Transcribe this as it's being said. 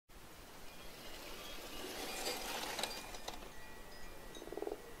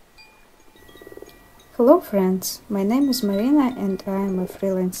Hello friends, my name is Marina and I am a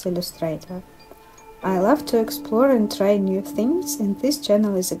freelance illustrator. I love to explore and try new things, and this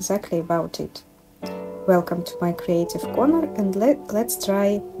channel is exactly about it. Welcome to my creative corner, and let's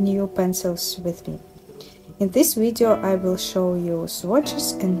try new pencils with me. In this video I will show you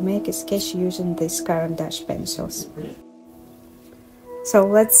swatches and make a sketch using these Carandache pencils. So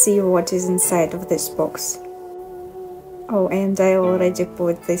let's see what is inside of this box. Oh, and I already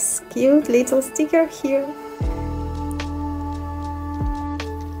put this cute little sticker here.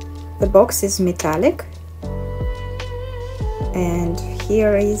 The box is metallic, and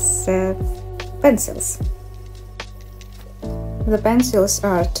here is pencils. The pencils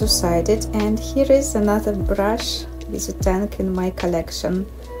are two-sided, and here is another brush with a tank in my collection.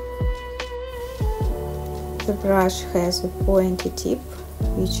 The brush has a pointy tip,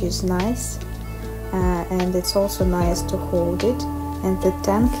 which is nice, and it's also nice to hold it. And the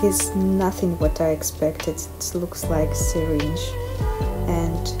tank is nothing what I expected. It looks like a syringe.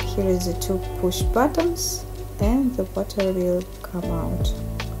 And here is the two push buttons, and the water will come out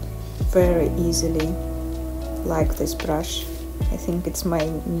very easily, like this brush. I think it's my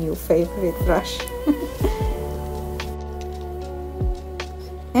new favorite brush.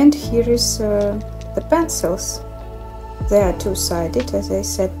 And here is the pencils. They are two-sided, as I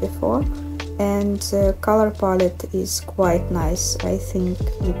said before, and the color palette is quite nice. I think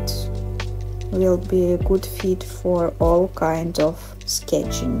it will be a good fit for all kinds of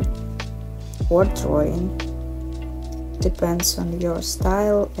sketching or drawing. Depends on your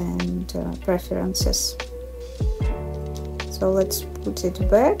style and preferences. So let's put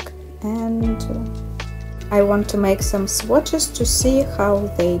it back, and I want to make some swatches to see how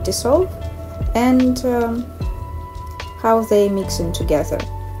they dissolve and how they mix in together.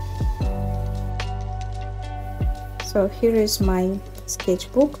 So here is my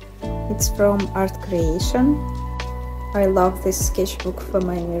sketchbook. It's from Art Creation. I love this sketchbook for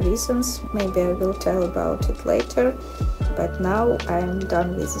many reasons. Maybe I will tell about it later, but now I'm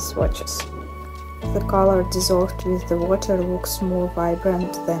done with the swatches. The color dissolved with the water looks more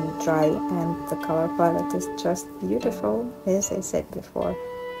vibrant than dry, and the color palette is just beautiful, as I said before.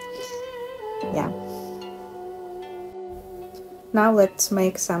 Yeah. Now let's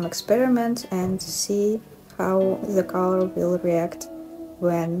make some experiment and see how the color will react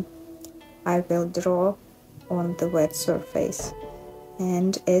when I will draw on the wet surface.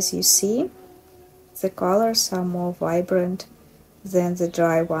 And as you see, the colors are more vibrant than the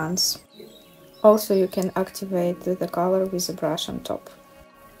dry ones. Also, you can activate the color with a brush on top.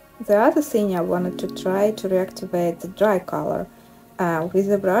 The other thing I wanted to try to reactivate the dry color. With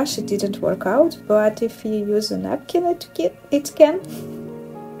the brush it didn't work out, but if you use a napkin it can.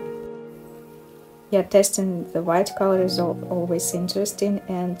 Yeah, testing the white color is always interesting,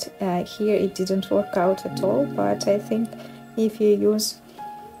 and here it didn't work out at all, but I think if you use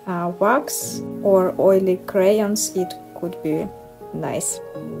wax or oily crayons it could be nice,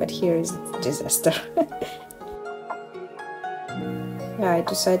 but here is a disaster. Yeah, I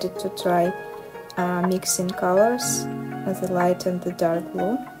decided to try mixing colors, the light and the dark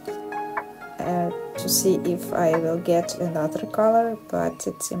blue, to see if I will get another color, but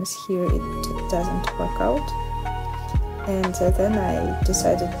it seems here it doesn't work out. And then I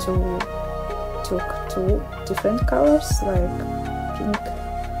decided to took two different colors, like pink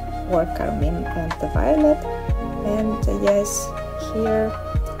or carmine and the violet, and yes, here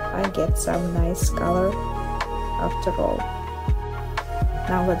I get some nice color after all.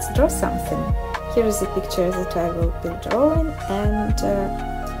 Now let's draw something. Here is the picture that I will be drawing, and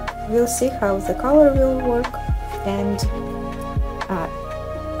we'll see how the color will work and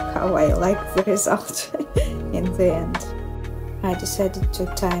how I like the result in the end. I decided to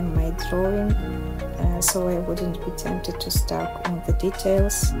time my drawing so I wouldn't be tempted to stuck on the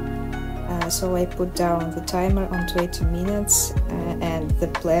details. So I put down the timer on 20 minutes and the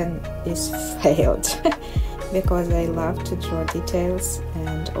plan is failed. Because I love to draw details,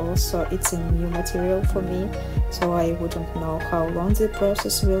 and also it's a new material for me, so I wouldn't know how long the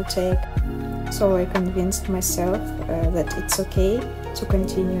process will take. So I convinced myself that it's okay to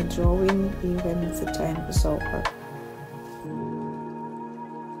continue drawing even if the time is over.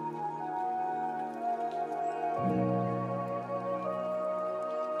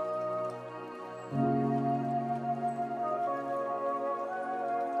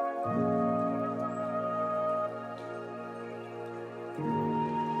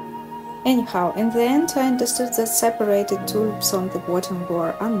 Anyhow, in the end I understood that separated tulips on the bottom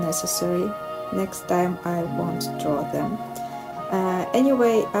were unnecessary. Next time I won't draw them.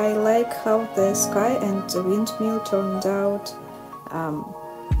 Anyway, I like how the sky and the windmill turned out.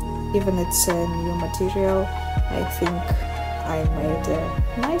 even it's a new material, I think I made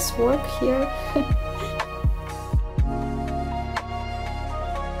a nice work here.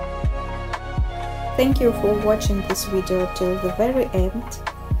 Thank you for watching this video till the very end.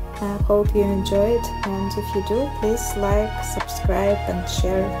 I hope you enjoyed, and if you do, please like, subscribe and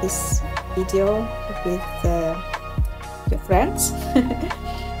share this video with your friends.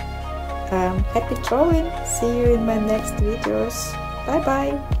 Happy drawing! See you in my next videos. Bye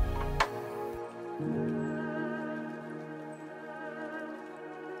bye!